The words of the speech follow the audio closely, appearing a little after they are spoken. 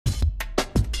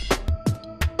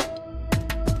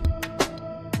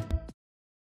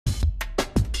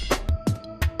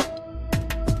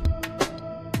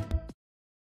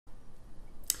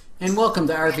And welcome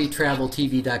to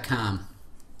RVTravelTV.com.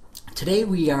 Today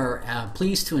we are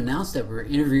pleased to announce that we're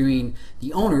interviewing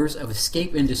the owners of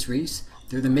Escape Industries.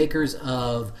 They're the makers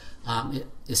of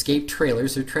Escape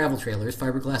trailers, they're travel trailers,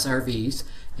 fiberglass RVs,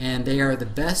 and they are the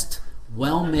best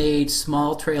well-made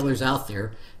small trailers out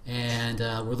there. And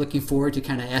we're looking forward to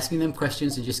kind of asking them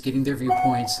questions and just getting their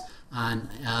viewpoints on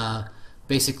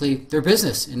basically their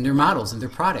business and their models and their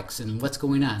products and what's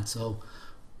going on. So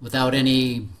without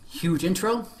any huge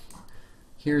intro,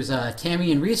 here's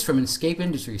Tammy and Reace from Escape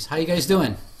Industries. How you guys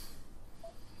doing?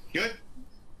 Good.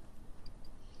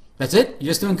 That's it? You're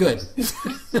just doing good.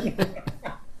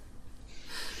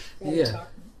 Yeah.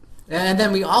 And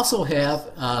then we also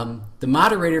have the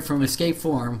moderator from Escape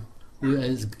Forum, who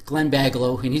is Glenn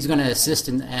Baglow, and he's going to assist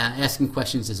in asking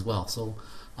questions as well. So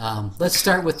let's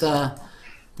start with the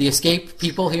Escape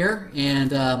people here.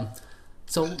 And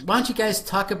so why don't you guys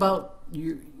talk about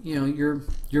your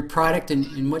product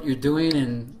and what you're doing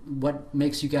and what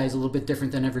makes you guys a little bit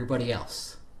different than everybody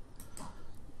else.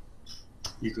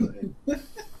 You go ahead.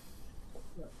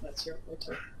 That's your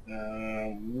photo.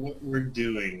 What we're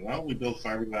doing? Well, we build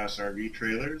fiberglass RV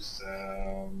trailers.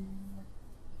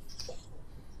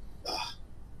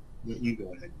 You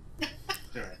go ahead.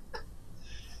 All right.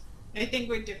 I think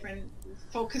we're different.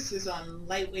 Focus is on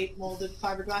lightweight molded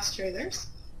fiberglass trailers.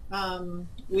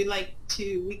 We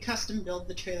custom build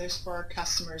the trailers for our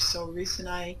customers. So Reese and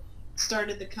I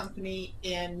started the company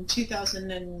in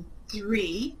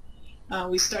 2003.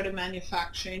 We started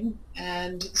manufacturing,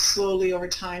 and slowly over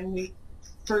time we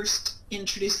first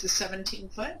introduced the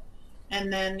 17-foot,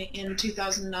 and then in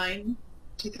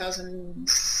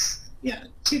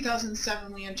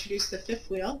 2007 we introduced the fifth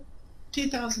wheel.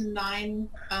 2009,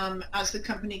 as the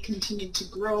company continued to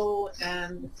grow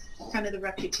and kind of the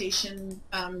reputation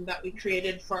that we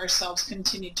created for ourselves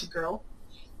continued to grow,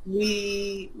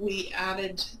 we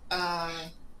added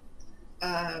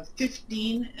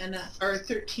 13 and a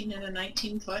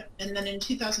 19-foot, and then in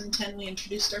 2010 we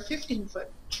introduced our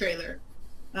 15-foot trailer.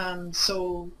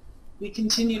 So we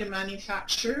continue to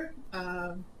manufacture.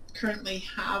 Currently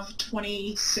have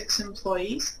 26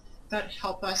 employees that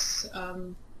help us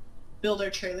build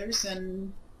our trailers,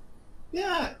 and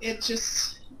yeah, it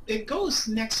goes.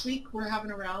 Next week we're having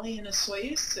a rally in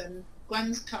Soyuz, and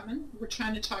Glenn's coming. We're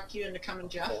trying to talk you into coming,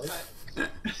 Jeff,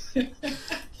 but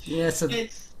yeah,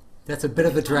 that's a bit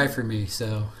of a drive for me,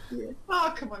 so.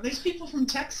 Oh, come on, there's people from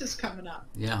Texas coming up.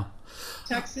 Yeah.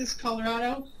 Texas,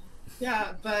 Colorado.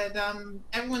 Yeah, but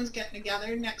everyone's getting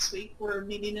together next week. We're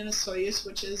meeting in Soyuz,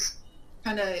 which is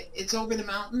it's over the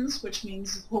mountains, which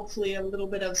means hopefully a little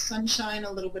bit of sunshine,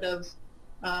 a little bit of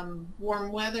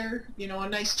warm weather, a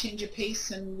nice change of pace,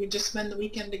 and we just spend the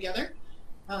weekend together.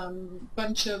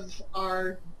 Bunch of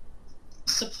our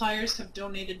suppliers have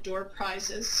donated door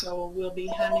prizes, so we'll be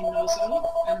handing those out,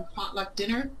 and a potluck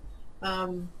dinner.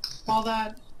 All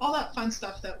that fun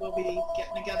stuff that we'll be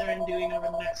getting together and doing over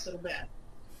the next little bit.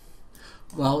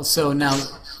 Well, so now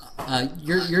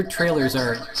your trailers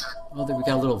are. Oh, we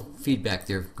got a little feedback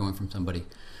there going from somebody.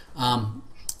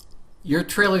 Your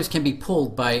trailers can be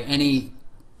pulled by any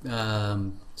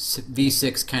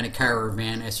V6 kind of car or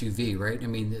van SUV, right? I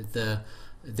mean,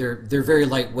 they're very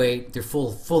lightweight. They're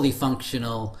fully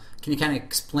functional. Can you kind of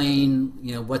explain,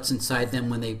 what's inside them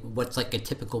what's like a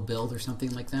typical build or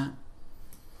something like that?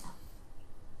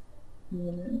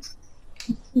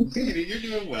 Baby, you're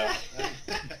doing well.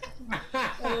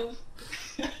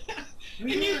 And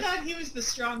you thought he was the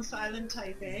strong, silent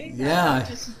type, eh? Yeah.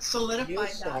 Just solidified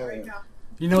that right now.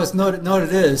 It's not what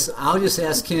it is. I'll just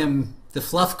ask him the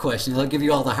fluff questions. I'll give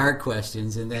you all the hard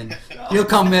questions, and then he'll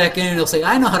come back in and he'll say,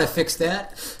 "I know how to fix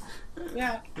that."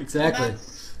 Yeah. Exactly.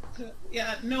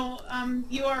 Yeah. No.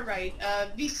 You are right.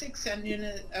 V6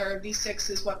 engine or V6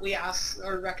 is what we ask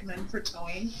or recommend for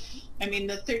towing. I mean,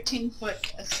 the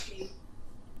 13-foot Escape,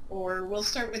 or we'll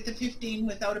start with the 15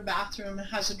 without a bathroom,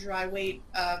 has a dry weight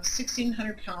of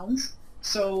 1,600 pounds.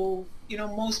 So,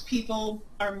 most people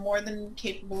are more than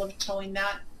capable of towing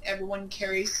that. Everyone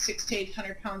carries 600 to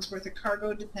 800 pounds worth of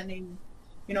cargo, depending,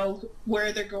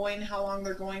 where they're going, how long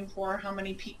they're going for, how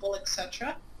many people,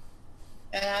 etc.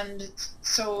 And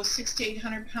so 600 to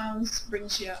 800 pounds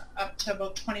brings you up to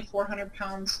about 2,400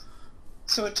 pounds.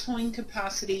 So a towing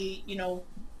capacity,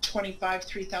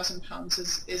 3,000 pounds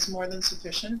is more than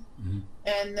sufficient. Mm-hmm.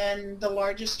 And then the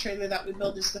largest trailer that we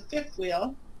build is the fifth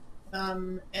wheel,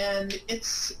 and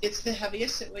it's the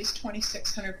heaviest. It weighs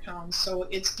 2,600 pounds, so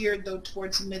it's geared though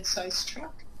towards a mid-sized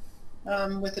truck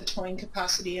with a towing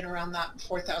capacity in around that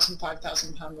 4,000,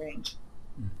 5,000 pound range.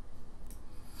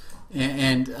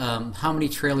 And how many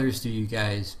trailers do you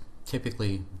guys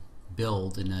typically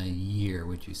build in a year,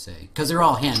 would you say? Because they're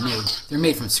all handmade. They're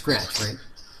made from scratch, right?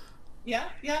 Yeah,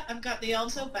 yeah. I've got the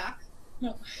elves out back.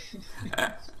 No. No.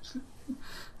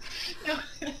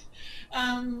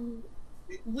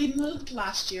 We moved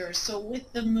last year, so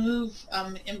with the move,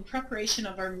 in preparation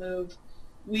of our move,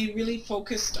 we really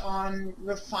focused on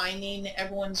refining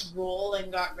everyone's role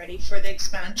and got ready for the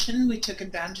expansion. We took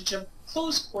advantage of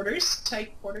closed quarters,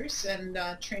 tight quarters, and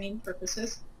training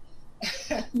purposes.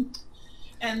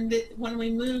 and when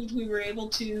we moved, we were able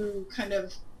to kind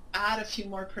of add a few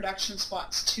more production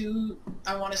spots to,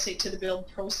 I want to say, to the build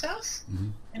process,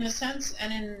 in a sense,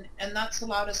 and that's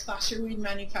allowed us. Last year we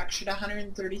manufactured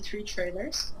 133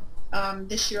 trailers.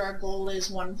 This year our goal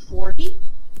is 140.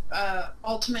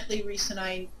 Ultimately, Reese and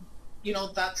I,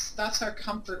 that's our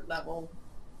comfort level,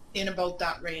 in about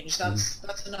that range.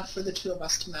 That's enough for the two of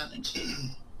us to manage.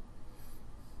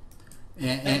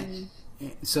 And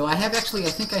so I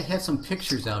think I have some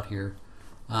pictures out here.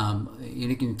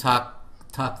 You can talk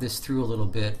this through a little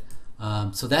bit.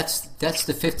 So that's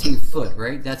the 15 foot,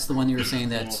 right? That's the one you were saying.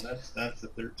 That's the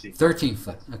 13. 13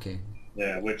 foot. Okay.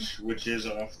 Yeah, which is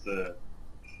off the.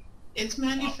 It's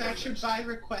manufactured by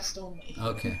request only.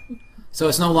 Okay. So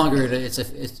it's no longer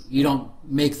you don't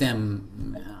make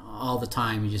them all the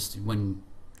time. You just when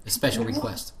a special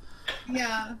request.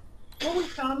 Yeah. What we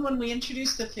found when we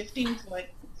introduced the 15 foot,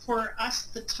 for us,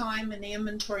 the time and the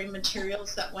inventory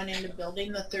materials that went into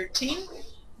building the 13.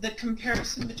 The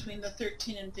comparison between the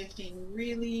 13 and 15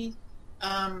 really,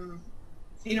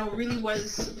 really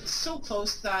was so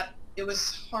close that it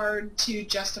was hard to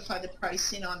justify the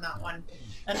pricing on that one.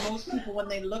 And most people, when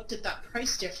they looked at that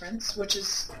price difference, which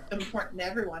is important to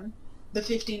everyone, the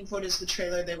 15 foot is the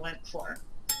trailer they went for.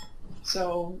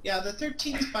 So yeah, the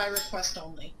 13 is by request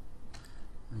only.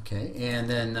 Okay, and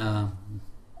then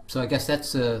so I guess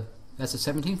that's a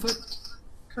 17 foot.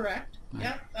 Correct. Right.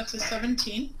 Yeah, that's a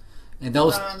 17. And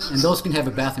those can have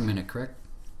a bathroom in it, correct?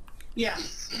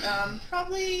 Yes.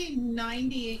 Probably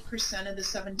 98% of the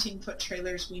 17-foot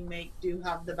trailers we make do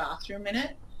have the bathroom in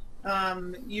it.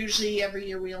 Usually every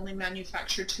year we only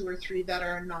manufacture 2 or 3 that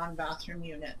are a non-bathroom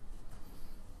unit.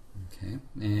 Okay.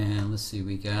 And let's see,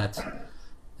 we got...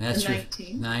 That's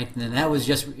 19. Your 9th, and that was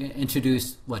just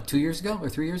introduced, what, 2 years ago or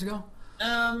 3 years ago?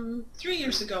 3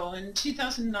 years ago. In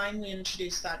 2009 we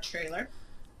introduced that trailer.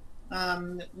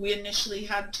 We initially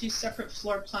had 2 separate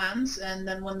floor plans, and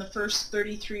then when the first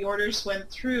 33 orders went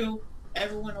through,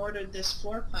 everyone ordered this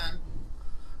floor plan.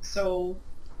 So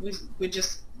we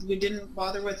didn't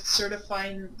bother with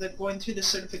going through the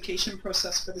certification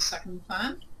process for the second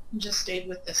plan, and just stayed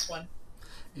with this one.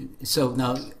 So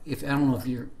now, I don't know if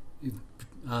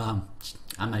I'm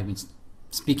not even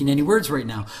speaking any words right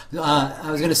now.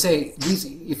 I was going to say, these,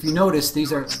 if you notice,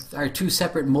 these are 2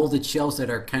 separate molded shells that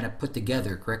are kind of put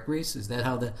together, correct, Reese? Is that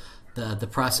how the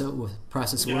process works?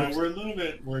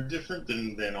 Yeah, we're different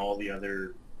than all the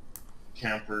other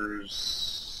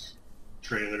campers,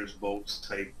 trailers, boats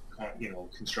type,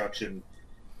 construction.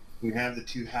 We have the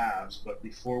 2 halves, but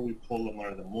before we pull them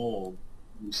out of the mold,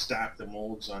 we stack the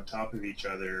molds on top of each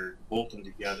other, bolt them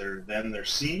together, then they're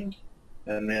seamed,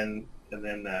 and then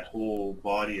that whole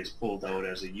body is pulled out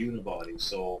as a unibody.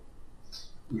 So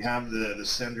we have the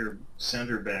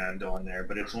center band on there,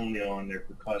 but it's only on there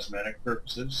for cosmetic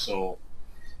purposes. So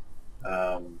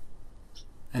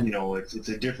it's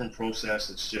a different process.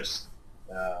 It's just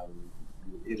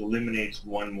it eliminates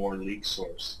one more leak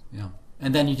source. Yeah,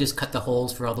 and then you just cut the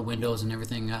holes for all the windows and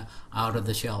everything out of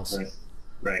the shells.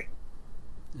 Right.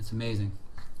 It's amazing.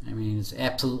 I mean, it's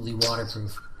absolutely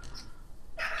waterproof.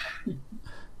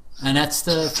 And that's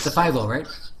the 5.0, right?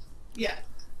 Yeah.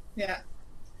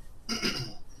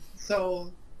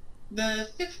 So the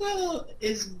fifth wheel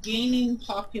is gaining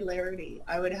popularity.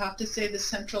 I would have to say the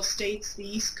central states, the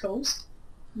East Coast,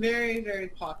 very, very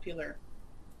popular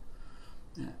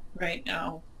right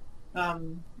now.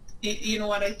 You know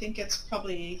what? I think it's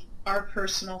probably our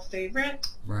personal favorite.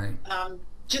 Right.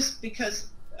 Just because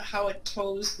how it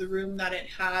tows the room that it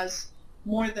has,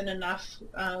 more than enough.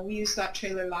 We used that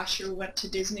trailer last year. We went to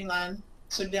Disneyland,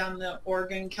 so down the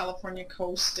Oregon, California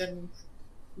coast, and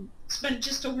spent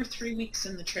just over 3 weeks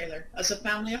in the trailer as a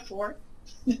family of 4.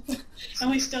 And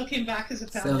we still came back as a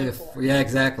family of 4. Yeah,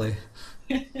 exactly.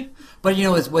 But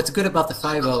what's good about the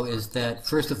 5.0 is that,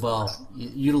 first of all,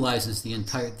 it utilizes the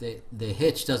entire, the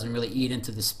hitch doesn't really eat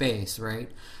into the space,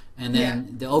 right? And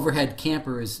then the overhead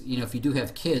camper is, if you do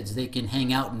have kids, they can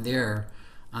hang out in there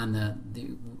on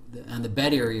the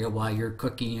bed area while you're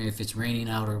cooking, or if it's raining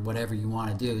out or whatever you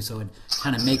want to do. So it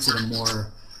kind of makes it a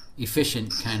more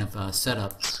efficient kind of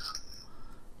setup.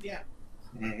 Yeah.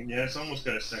 Yeah, it's almost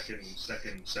got a second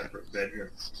separate bedroom.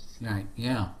 Right.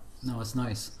 Yeah. No, it's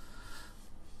nice.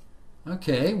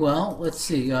 Okay, well, let's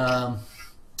see.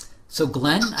 So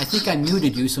Glenn, I think I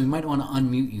muted you, so we might want to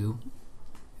unmute you.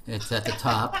 It's at the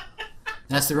top.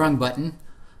 That's the wrong button.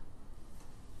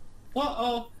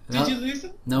 Uh-oh. Did No, you lose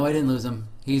him? no, I didn't lose him.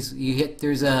 You hit.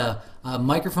 There's a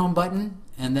microphone button,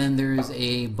 and then there's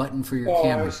a button for your Oh,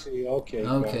 camera. I see. Okay.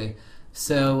 Okay.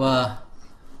 So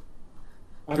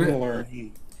I'm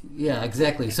learning. yeah,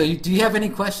 exactly. So do you have any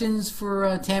questions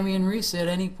for Tammy and Reese at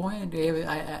any point? Do you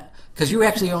have? Because you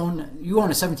actually own a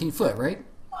 17-foot, right?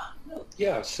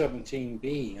 Yeah,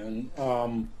 17B,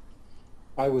 and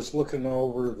I was looking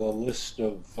over the list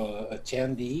of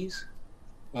attendees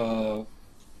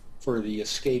for the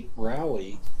Escape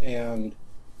Rally, and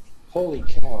holy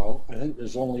cow, I think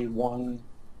there's only one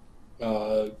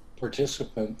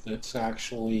participant that's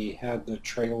actually had the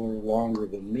trailer longer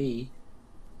than me.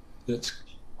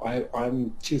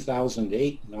 I'm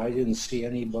 2008, and I didn't see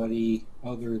anybody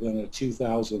other than a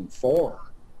 2004.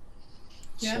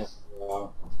 Yeah.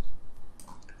 So,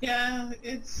 Yeah,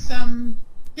 it's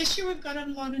this year we've got a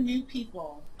lot of new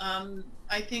people.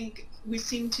 I think we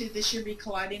seem to this year be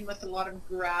colliding with a lot of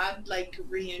grad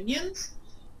reunions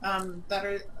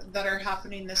that are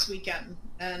happening this weekend,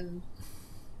 and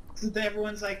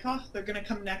everyone's like, oh, they're going to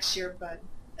come next year, but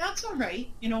that's all right.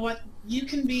 You know what? You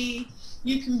can be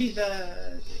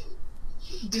the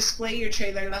display your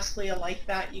trailer. Leslie will like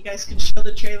that. You guys can show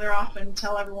the trailer off and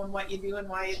tell everyone what you do and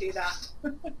why you do that.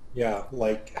 yeah,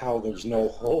 like how there's no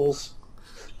holes.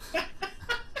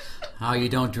 How you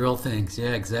don't drill things.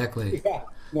 Yeah, exactly. Yeah,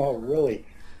 no, really.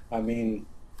 I mean,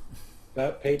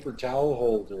 that paper towel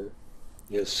holder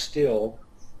is still...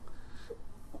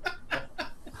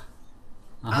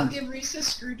 I'll give Reese a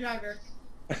screwdriver.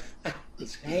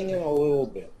 It's hanging a little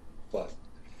bit, but,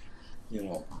 you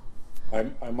know,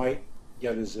 I might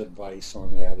get his advice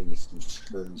on adding some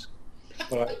screws.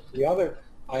 But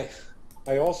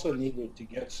I also needed to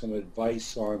get some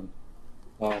advice on,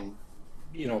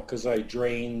 you know, because I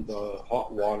drained the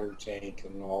hot water tank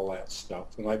and all that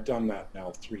stuff, and I've done that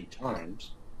now 3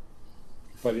 times.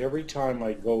 But every time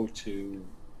I go to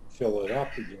fill it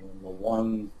up again, the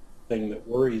one thing that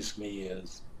worries me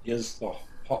is the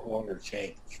hot water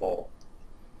tank full?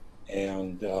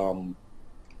 And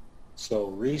so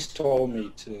Reese told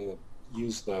me to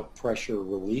use the pressure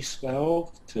release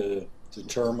valve to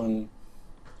determine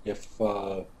if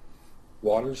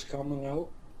water's coming out.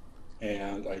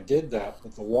 And I did that,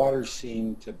 but the water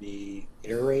seemed to be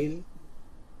aerated,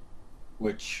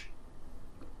 which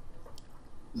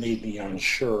made me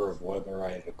unsure of whether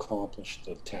I had accomplished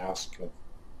the task of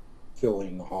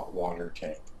filling the hot water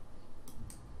tank.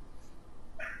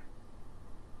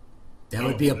 That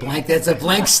would be a blank. That's a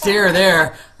blank stare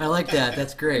there. I like that.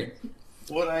 That's great.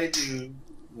 What I do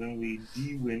when we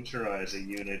de-winterize a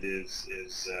unit is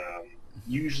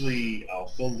usually I'll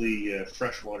fill the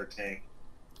freshwater tank,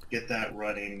 get that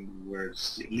running where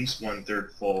it's at least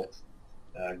 1/3 full,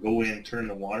 go in, turn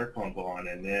the water pump on,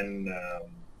 and then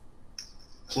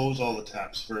close all the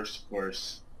taps first, of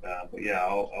course. But yeah,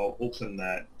 I'll open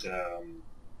that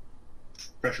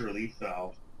pressure relief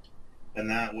valve, and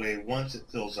that way, once it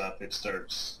fills up, it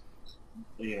starts,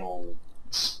 you know,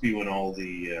 spewing all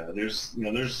the. There's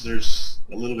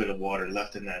a little bit of water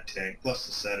left in that tank, plus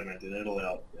the sediment, and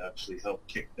it'll actually help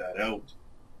kick that out.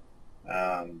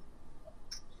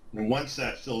 And once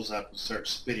that fills up and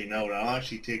starts spitting out, I'll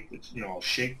actually take the, I'll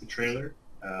shake the trailer.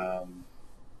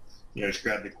 Just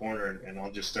grab the corner and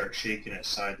I'll just start shaking it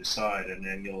side to side, and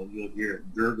then you'll hear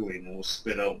it gurgling, and it'll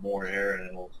spit out more air, and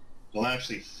it'll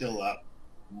actually fill up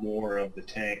more of the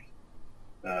tank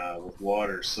with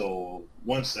water. So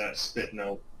once that's spitting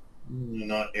out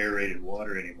not aerated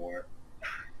water anymore,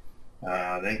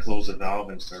 then close the valve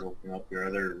and start opening up your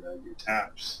your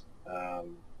taps.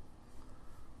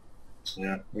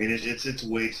 Yeah, I mean it's a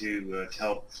way to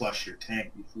help flush your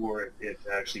tank before it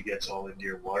actually gets all into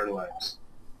your water lines.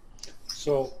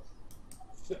 So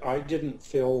I didn't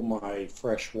fill my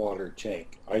freshwater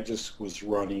tank. I just was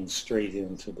running straight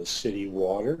into the city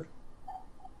water,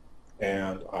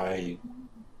 and I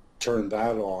turned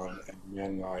that on, and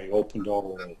then I opened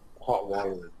all the hot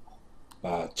water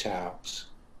taps,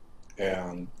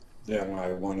 and then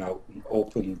I went out and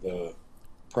opened the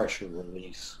pressure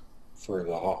release for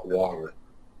the hot water,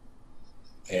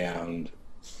 and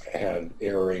had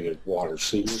aerated water.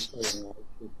 So you're saying I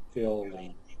could fill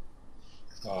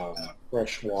the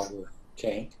freshwater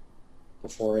tank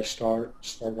before I start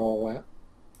all that?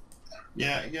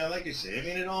 Yeah, like I say, I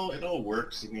mean it all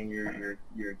works. I mean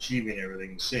you're achieving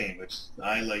everything the same.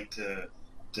 I like to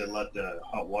let the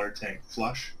hot water tank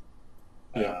flush.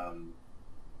 Yeah.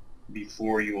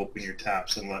 before you open your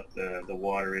taps and let the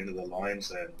water into the lines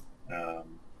then.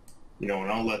 You know,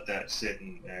 and I'll let that sit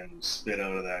and spit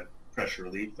out of that pressure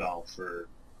relief valve for,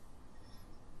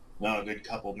 well, a good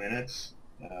couple minutes.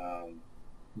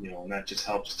 You know, and that just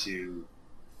helps to,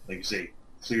 like you say,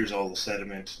 clears all the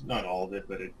sediment, not all of it,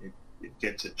 but it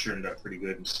gets it churned up pretty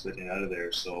good and spitting out of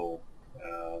there. So,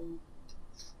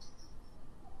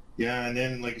 yeah, and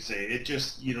then, like I say, it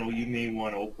just, you know, you may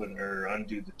want to open or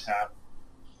undo the tap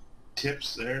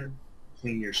tips there,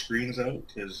 clean your screens out,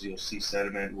 because you'll see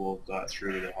sediment will have got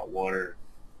through the hot water.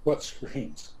 What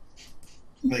screens?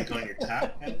 Like on your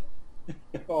tap head.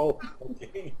 Oh,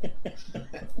 okay.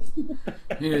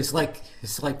 It's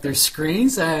like there's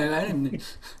screens. I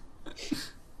didn't.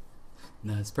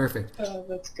 No, it's perfect. Oh,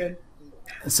 that's good.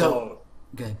 So,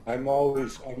 good. I'm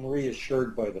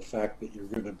reassured by the fact that you're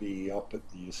going to be up at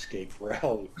the Escape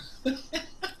rally.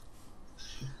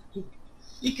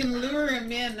 You can lure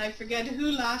him in. I forget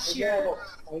who last year.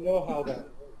 I know how that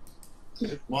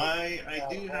works. Well, I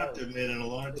do have to admit, and a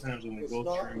lot of times when we go It's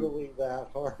not through, really that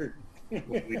hard.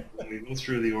 when we go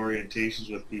through the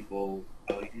orientations with people,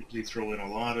 I'll usually throw in a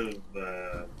lot of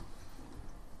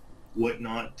what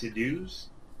not to do's,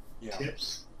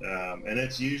 tips, and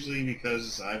it's usually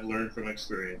because I've learned from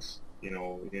experience. You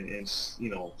know, it's, you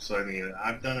know, so I mean,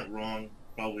 I've done it wrong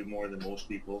probably more than most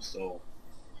people. So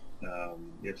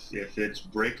if it's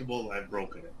breakable, I've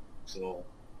broken it. So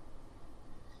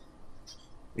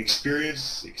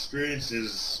experience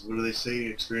is, what do they say?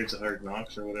 Experience of hard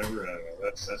knocks or whatever. I don't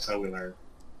know. That's how we learn.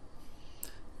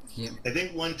 Yeah. I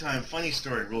think one time, funny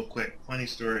story, real quick. Funny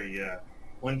story.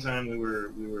 One time we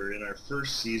were in our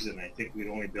first season. I think we'd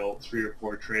only built 3 or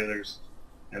 4 trailers,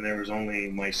 and there was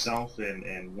only myself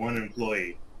and one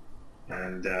employee.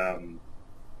 And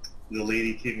the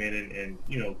lady came in and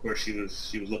you know, of course she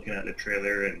was looking at the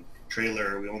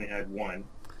trailer. We only had one.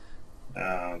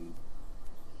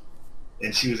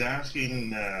 And she was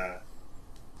asking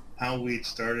how we'd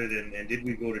started and did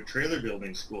we go to trailer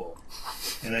building school?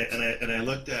 And I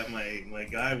looked at my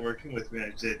guy working with me.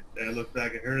 I looked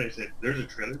back at her and I said, "There's a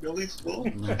trailer building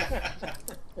school."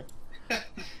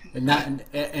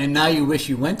 And now you wish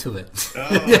you went to it. Oh,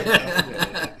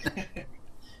 no.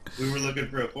 We were looking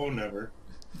for a phone number.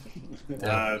 It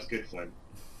was good fun.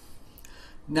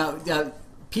 Now,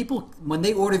 people, when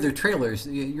they order their trailers,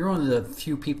 you're one of the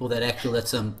few people that actually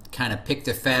lets them kind of pick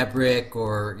the fabric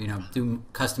or, you know, do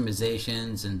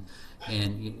customizations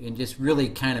and just really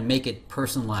kind of make it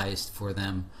personalized for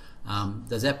them.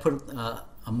 Does that put a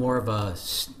more of a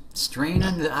strain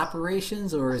on the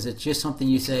operations, or is it just something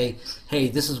you say, hey,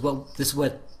 this is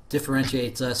what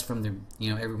differentiates us from the,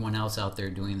 you know, everyone else out there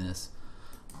doing this?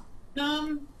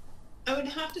 I would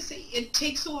have to say it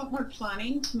takes a lot more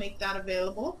planning to make that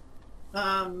available.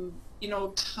 You know,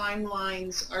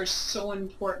 timelines are so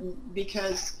important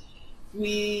because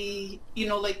we, you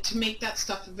know, like to make that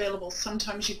stuff available.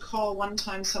 Sometimes you call one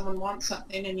time, someone wants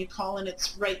something and you call and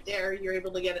it's right there, you're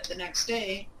able to get it the next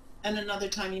day. And another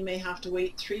time you may have to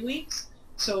wait 3 weeks.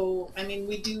 So, I mean,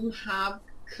 we do have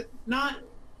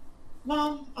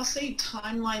I'll say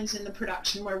timelines in the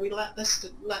production where we let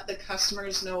the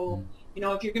customers know, you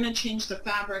know, if you're going to change the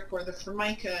fabric or the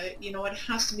formica, you know, it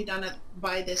has to be done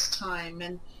by this time.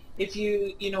 And if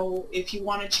you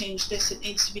want to change this, it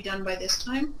needs to be done by this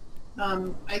time.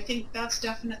 I think that's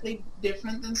definitely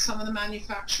different than some of the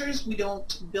manufacturers. We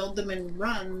don't build them in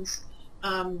runs.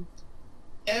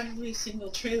 Every single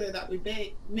trailer that we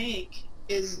make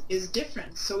is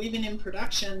different. So even in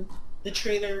production, the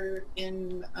trailer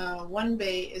in one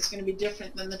bay is going to be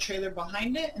different than the trailer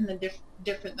behind it and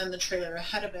different than the trailer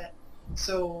ahead of it.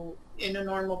 So in a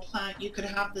normal plant, you could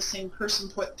have the same person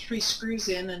put 3 screws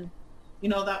in and, you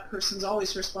know, that person's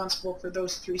always responsible for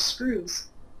those 3 screws.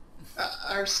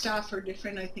 Our staff are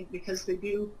different, I think, because they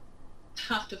do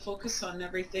have to focus on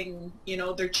everything, you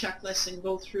know, their checklists and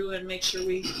go through and make sure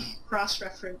we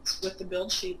cross-reference with the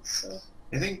build sheets. So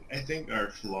I think our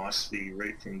philosophy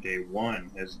right from day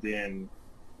one has been,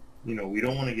 you know, we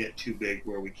don't want to get too big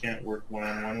where we can't work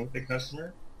one-on-one with the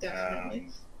customer. definitely.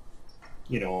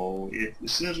 You know,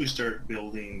 as soon as we start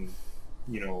building,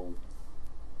 you know,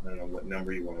 I don't know what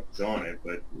number you want to put on it,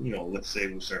 but, you know, let's say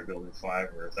we start building 5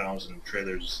 or 1,000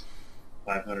 trailers,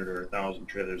 500 or 1,000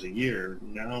 trailers a year.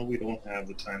 Now we don't have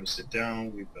the time to sit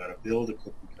down. We've got to build a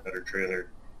cookie cutter trailer.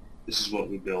 This is what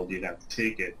we build. You'd have to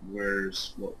take it.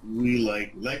 Whereas what we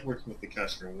like working with the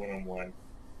customer one-on-one,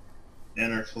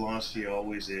 and our philosophy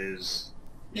always is,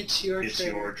 It's your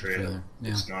trailer. your trailer.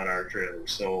 Yeah. It's not our trailer.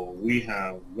 So we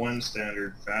have one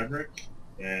standard fabric,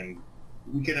 and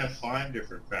we can have 5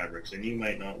 different fabrics, and you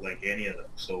might not like any of them.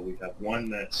 So we have one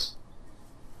that's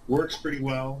works pretty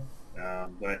well,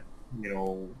 but you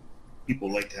know,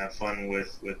 people like to have fun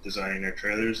with designing their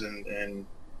trailers, and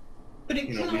But it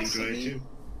you know, can we also enjoy it be, too.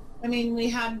 I mean, we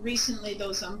had recently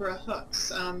those Umbra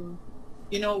hooks.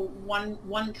 You know,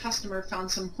 one customer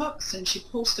found some hooks and she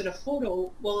posted a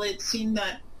photo. Well, it seemed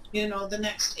that, you know, the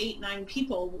next 8-9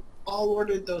 people all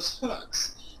ordered those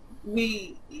hooks.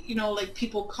 We, you know, like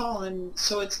people call, and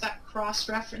so it's that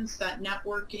cross-reference, that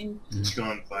networking. It's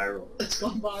gone viral. It's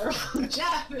gone viral.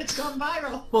 Jeff, it's gone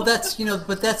viral. Well, that's, you know,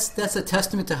 but that's a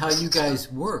testament to how you guys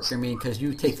work. I mean, because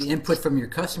you take the input from your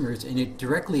customers and it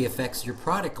directly affects your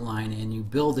product line, and you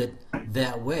build it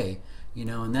that way. You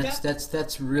know, and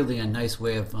that's really a nice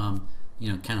way of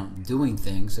you know, kind of doing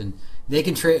things. And they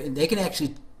can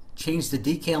actually change the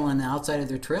decal on the outside of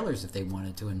their trailers if they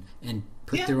wanted to, and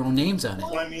put their own names on it.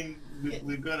 Well, I mean,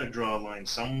 we've got to draw a line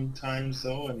sometimes,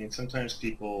 though. I mean, sometimes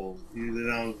people, you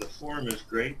know, the form is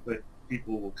great, but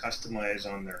people will customize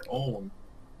on their own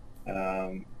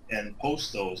and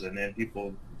post those, and then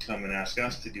people come and ask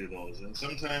us to do those. And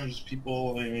sometimes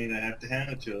people, I mean, I have to hand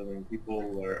it to them, and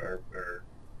people are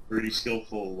pretty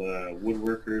skillful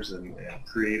woodworkers and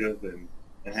creative and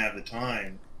have the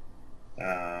time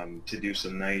to do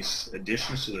some nice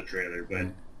additions to the trailer, but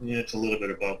you know, it's a little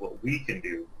bit about what we can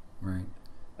do. Right.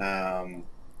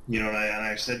 You know, and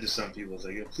I said to some people, it's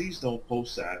like, please don't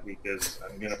post that because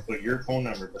I'm going to put your phone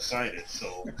number beside it.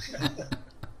 So,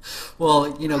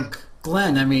 Well, you know,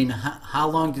 Glenn, I mean, how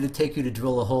long did it take you to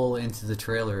drill a hole into the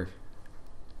trailer?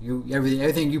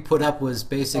 Everything you put up was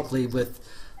basically with,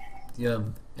 you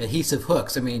know, adhesive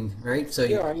hooks. I mean, right? So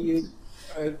yeah, I use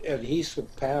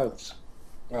adhesive pads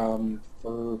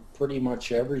for pretty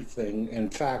much everything. In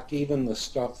fact, even the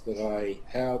stuff that I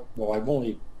have, well, I've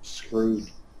only screwed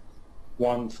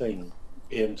one thing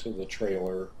into the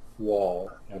trailer wall,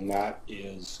 and that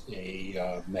is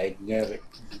a magnetic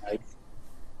knife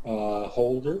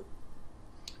holder.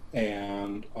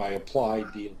 And I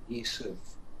applied the adhesive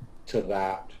to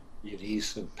that, the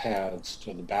adhesive pads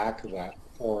to the back of that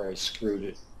before I screwed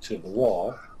it to the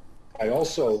wall. I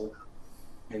also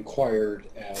inquired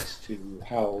as to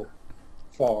how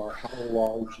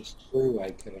large a screw I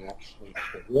could actually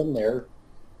put in there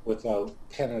without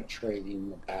penetrating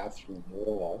the bathroom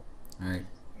wall. all right.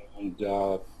 And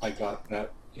I got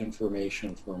that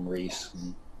information from Reese.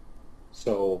 And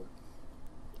so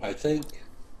I think,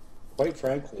 quite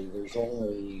frankly, there's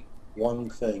only one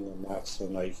thing, and that's a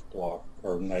knife block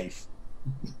or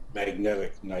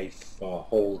magnetic knife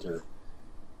holder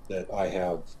that I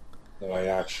have, that I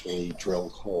actually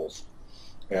drilled holes.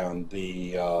 And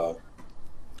the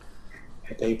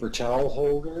paper towel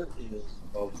holder is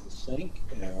above the sink,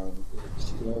 and it's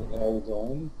still held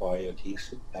on by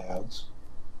adhesive pads.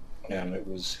 And it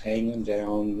was hanging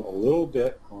down a little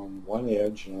bit on one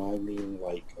edge, and I mean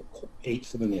like an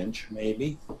eighth of an inch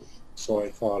maybe. So I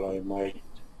thought I might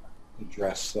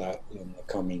address that in the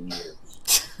coming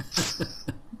years.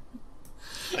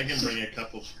 I can bring a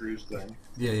couple screws then.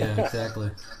 Yeah,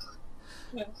 exactly.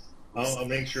 I'll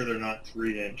make sure they're not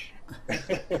 3-inch.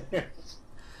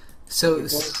 So,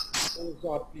 It goes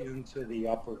up into the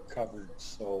upper cupboard,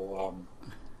 so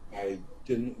I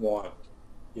didn't want,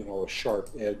 you know, a sharp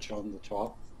edge on the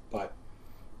top, but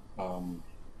I'm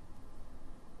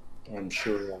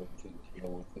sure I can deal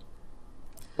with it.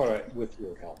 But with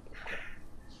your help.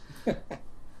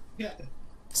 Yeah.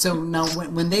 so now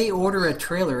when they order a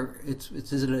trailer, it's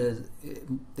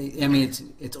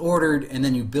ordered and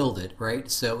then you build it,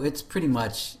 right? So it's pretty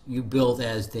much you build it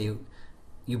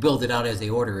out as they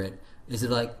order it. Is it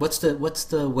like what's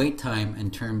the wait time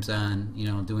in terms on, you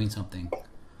know, doing something?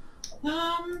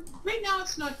 Right now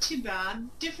it's not too bad.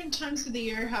 Different times of the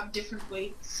year have different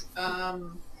weights.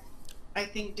 I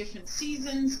think different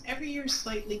seasons. Every year is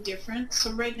slightly different.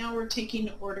 So right now we're taking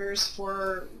orders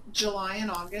for July and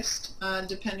August,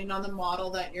 depending on the model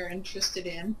that you're interested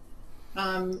in.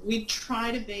 We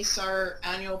try to base our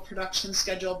annual production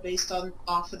schedule based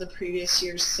off of the previous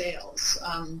year's sales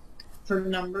for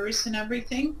numbers and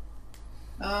everything.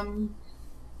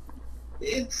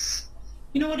 It's,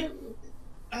 you know what,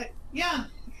 yeah,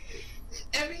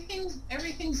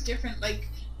 everything's different. Like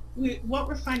what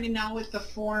we're finding now with the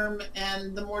form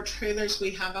and the more trailers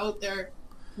we have out there,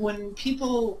 when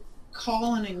people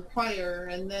call and inquire,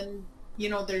 and then, you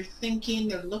know, they're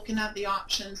they're looking at the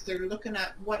options, they're looking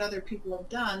at what other people have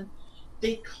done,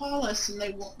 they call us and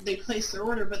they place their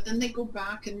order, but then they go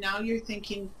back and now you're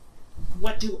thinking,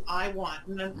 what do I want?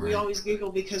 And then we always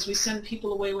giggle because we send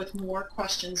people away with more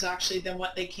questions actually than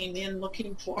what they came in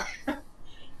looking for.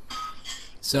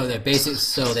 So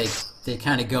they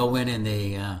kind of go in and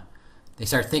they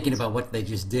start thinking about what they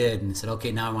just did and said,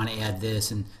 okay, now I want to add this,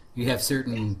 and you have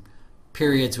certain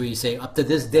periods where you say up to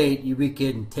this date we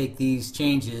can take these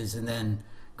changes, and then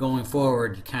going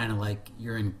forward you kind of like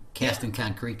you're in cast in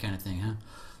concrete kind of thing, huh?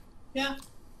 Yeah.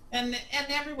 And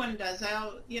everyone does.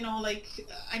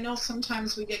 I know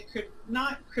sometimes we get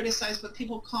not criticized, but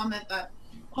people comment that,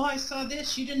 oh, I saw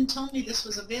this, you didn't tell me this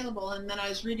was available, and then I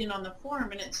was reading on the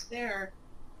forum and it's there.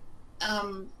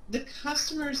 The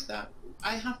customers that,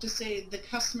 I have to say, the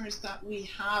customers that we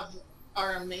have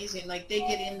are amazing. Like, they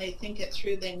get in, they think it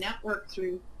through, they network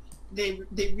through, they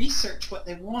research what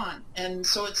they want, and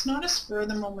so it's not a spur of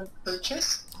the moment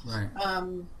purchase. Right.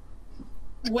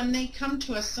 When they come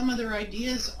to us, some of their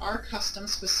ideas are custom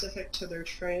specific to their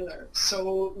trailer.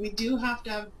 So we do have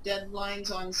to have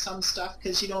deadlines on some stuff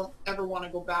because you don't ever want to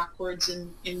go backwards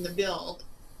in the build.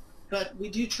 But we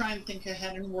do try and think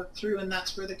ahead and work through, and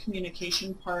that's where the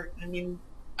communication part, I mean,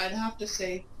 I'd have to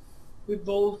say we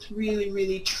both really,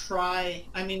 really try.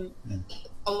 I mean,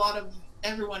 a lot of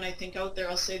everyone I think out there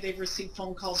will say they've received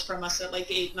phone calls from us at like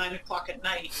 8, 9 o'clock at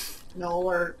night,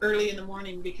 or early in the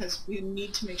morning, because we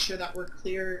need to make sure that we're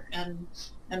clear and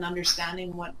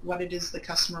understanding what it is the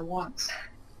customer wants.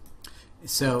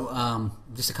 So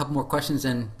just a couple more questions,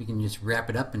 and we can just wrap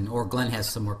it up, or Glenn has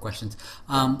some more questions.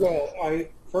 Well,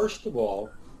 first of all,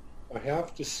 I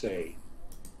have to say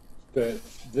that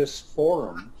this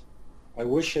forum, I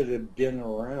wish it had been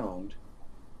around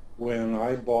when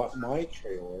I bought my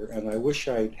trailer, and I wish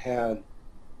I'd had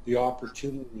the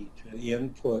opportunity to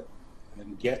input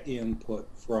and get input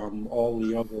from all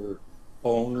the other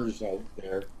owners out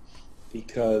there,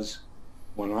 because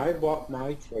when I bought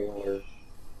my trailer,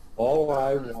 all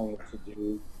I wanted to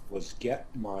do was get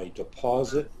my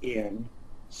deposit in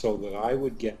so that I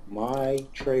would get my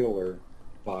trailer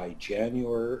by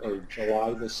January or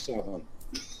July the 7th,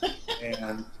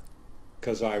 and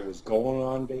because I was going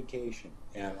on vacation,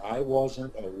 and I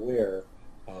wasn't aware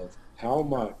of how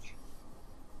much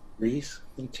Reese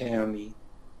and Tammy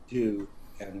do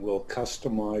and will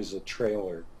customize a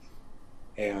trailer,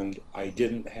 and I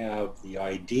didn't have the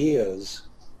ideas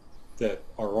that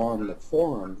are on the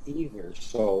forum either,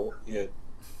 so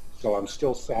I'm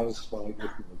still satisfied with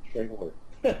my trailer.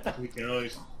 We can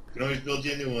always build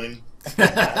you a new one.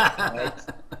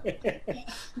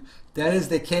 That is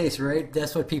the case, right?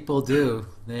 That's what people do.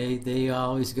 They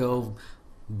always go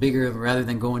bigger rather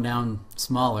than going down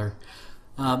smaller.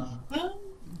 Well,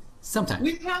 Sometimes.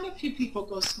 we've had a few people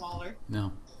go smaller.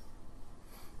 No.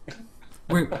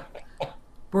 We're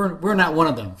not one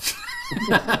of them.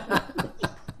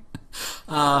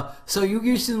 So you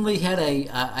recently had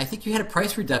I think you had a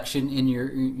price reduction in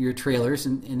your trailers,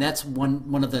 and that's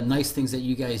one of the nice things that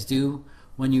you guys do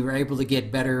when you were able to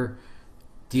get better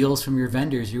deals from your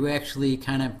vendors. You actually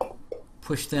kind of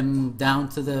push them down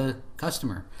to the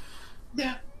customer.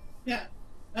 Yeah.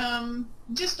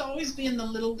 Just always being the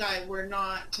little guy. We're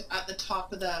not at the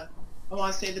top of the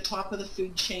top of the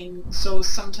food chain. So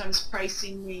sometimes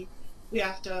pricing, we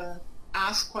have to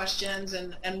ask questions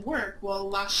and work. Well,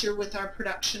 last year with our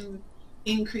production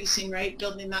increasing, right,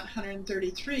 building that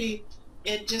 133,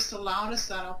 it just allowed us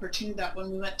that opportunity that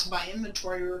when we went to buy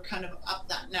inventory, we were kind of up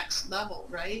that next level,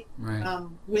 right? Right.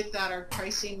 With that, our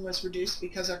pricing was reduced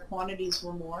because our quantities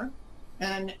were more.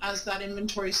 And as that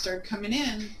inventory started coming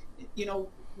in,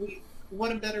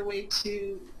 what a better way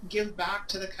to give back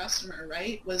to the customer,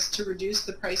 right, was to reduce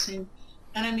the pricing.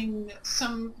 And I mean,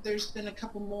 there's been a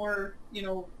couple more,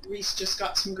 Reese just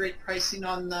got some great pricing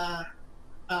on the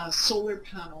solar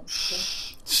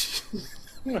panels.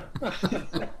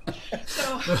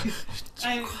 So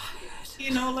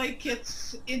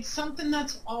it's something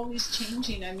that's always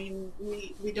changing. I mean,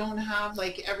 we don't have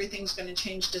like everything's going to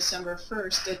change December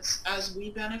 1st. It's as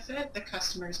we benefit, the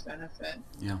customers benefit.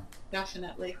 Yeah.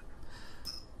 Definitely.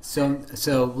 So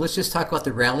let's just talk about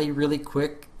the rally really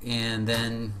quick, and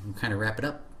then we'll kind of wrap it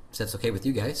up, if that's okay with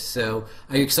you guys. So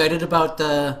are you excited about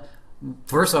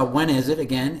first of all, when is it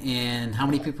again, and how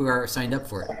many people are signed up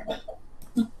for it?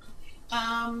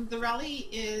 The rally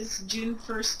is June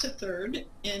 1st to 3rd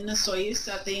in the Soyuz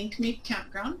at the Incomeep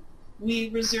Campground. We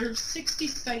reserved 60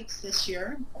 sites this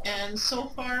year, and so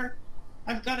far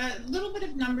I've got a little bit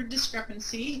of number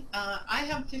discrepancy. I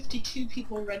have 52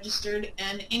 people registered,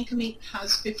 and Incomeep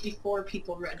has 54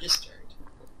 people registered,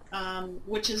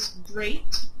 which is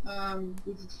great.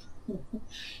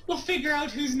 We'll figure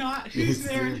out who's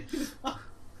there and who's not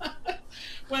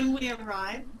when we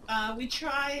arrive.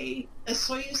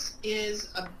 Soyuz is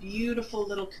a beautiful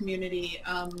little community.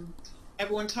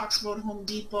 Everyone talks about Home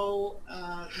Depot.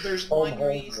 There's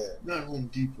wineries. Not Home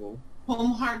Depot.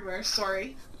 Home Hardware,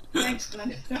 sorry. Thanks,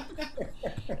 Glenn.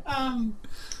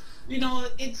 you know,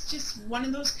 it's just one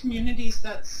of those communities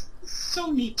that's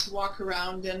so neat to walk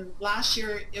around. And last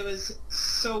year it was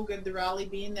so good, the rally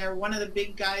being there. One of the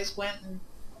big guys went and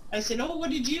I said, oh,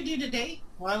 what did you do today?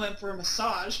 Well, I went for a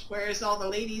massage, whereas all the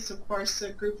ladies, of course,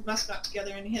 a group of us got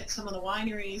together and hit some of the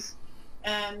wineries,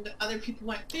 and other people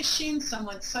went fishing, some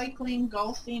went cycling,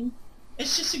 golfing.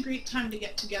 It's just a great time to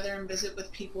get together and visit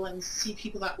with people and see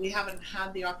people that we haven't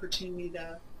had the opportunity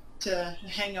to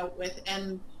hang out with.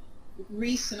 And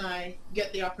Reese and I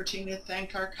get the opportunity to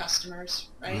thank our customers,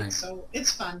 right? So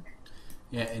it's fun.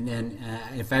 Yeah, and then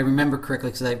if I remember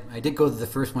correctly, because I did go to the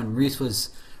first one, Reese was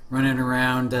running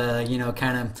around, you know,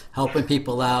 kind of helping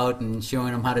people out and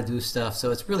showing them how to do stuff. So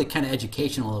it's really kind of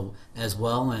educational as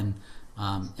well, and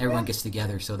everyone gets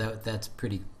together. So that's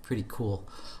pretty cool.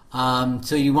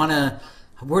 So you want to,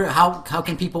 how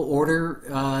can people order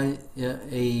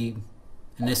an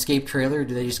escape trailer?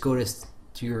 Do they just go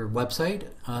to your website?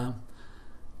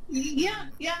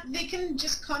 Yeah, they can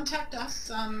just contact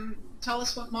us, tell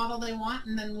us what model they want,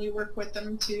 and then we work with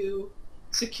them to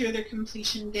secure their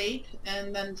completion date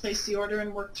and then place the order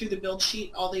and work through the build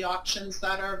sheet, all the options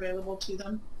that are available to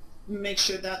them, make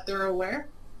sure that they're aware.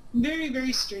 Very,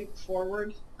 very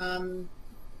straightforward.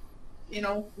 You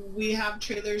know, we have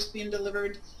trailers being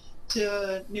delivered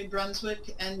to New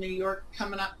Brunswick and New York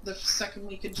coming up the second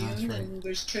week of June, right. And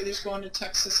there's trailers going to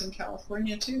Texas and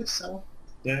California too. So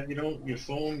yeah, if you don't, your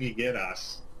phone, you get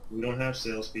us. We don't have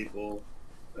salespeople.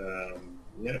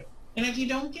 Yeah. And if you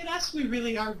don't get us, we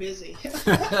really are busy.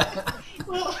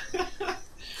 Well,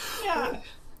 yeah.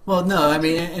 Well, no, I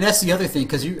mean, and that's the other thing,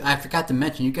 because I forgot to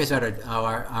mention, you guys are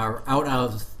out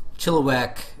of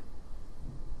Chilliwack,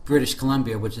 British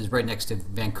Columbia, which is right next to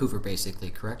Vancouver, basically,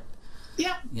 correct?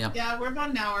 Yeah. Yep. Yeah, we're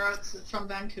about an hour out from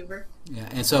Vancouver. Yeah,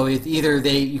 and so either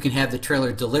you can have the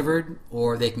trailer delivered,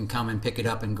 or they can come and pick it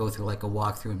up and go through like a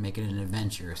walkthrough and make it an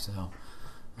adventure. So,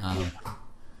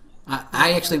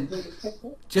 I actually,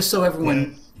 just so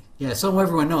everyone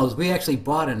knows, we actually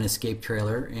bought an escape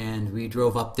trailer and we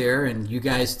drove up there, and you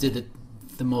guys did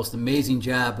the most amazing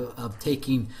job of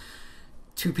taking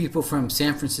two people from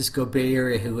San Francisco Bay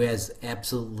Area who has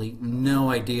absolutely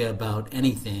no idea about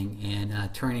anything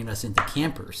and turning us into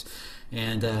campers.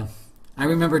 And I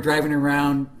remember driving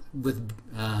around with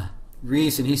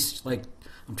Reese, and he's like,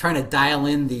 I'm trying to dial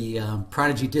in the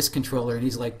Prodigy disc controller, and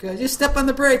he's like, just step on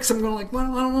the brakes. I'm going like,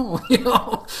 well, I don't know, you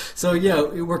know. So yeah,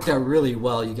 it worked out really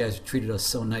well. You guys treated us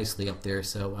so nicely up there,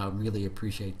 so I really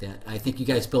appreciate that. I think you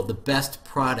guys built the best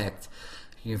product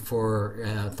for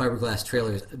fiberglass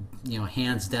trailers, you know,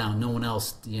 hands down. No one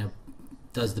else, you know,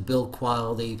 does the build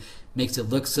quality, makes it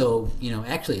look so, you know,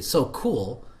 actually it's so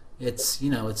cool. It's,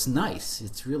 you know, it's nice.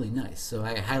 It's really nice. So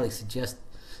I highly suggest,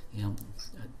 you know,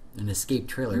 an escape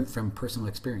trailer from personal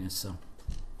experience. So,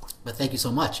 but thank you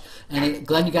so much. And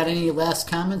Glenn, you got any last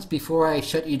comments before I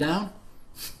shut you down?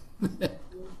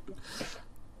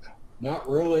 Not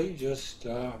really. Just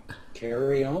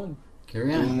carry on.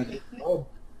 Carry on.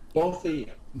 Both of you.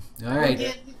 All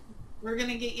right. We're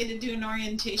gonna get you to do an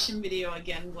orientation video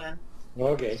again, Glenn.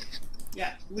 Okay.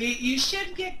 Yeah, you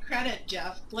should get credit,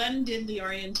 Jeff. Glenn did the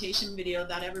orientation video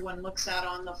that everyone looks at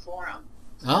on the forum.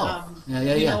 Oh, yeah.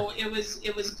 You know, it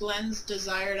was Glenn's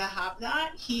desire to have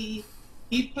that. He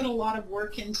put a lot of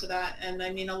work into that, and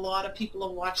I mean, a lot of people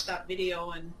have watched that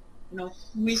video, and you know,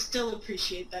 we still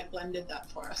appreciate that Glenn did that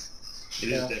for us. It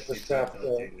is definitely time to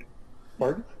update it.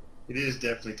 Pardon? It is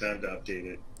definitely time to update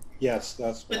it. Yes,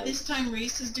 that's right. But this time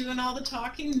Reese is doing all the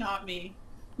talking, not me.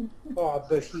 Oh,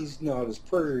 but he's not as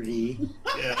pretty.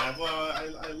 Yeah, well,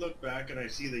 I look back and I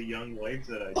see the young wife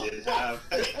that I did have.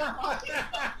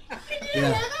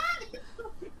 Yeah.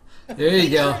 There you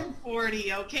go. He turned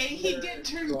 40, okay? He did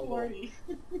turn 40.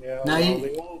 Yeah, now well,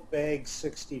 the old bag's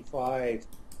 65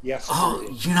 yesterday.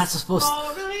 Oh, you're not supposed to.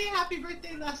 Oh, really? Happy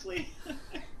birthday, Leslie.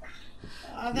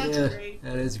 That's great.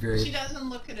 That is great. She doesn't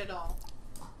look it at all.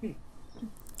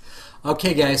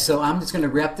 Okay, guys, so I'm just going to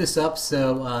wrap this up.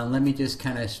 So let me just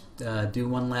kind of do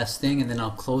one last thing, and then I'll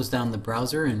close down the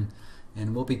browser, and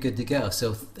we'll be good to go.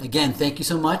 So again, thank you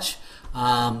so much.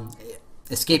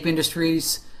 Escape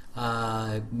Industries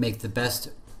make the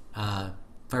best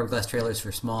fiberglass trailers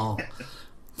for small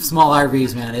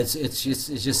RVs, man. It's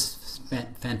just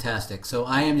fantastic. So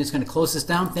I am just going to close this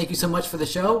down. Thank you so much for the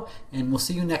show, and we'll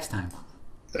see you next time.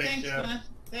 Thanks, Jeff.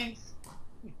 Thanks.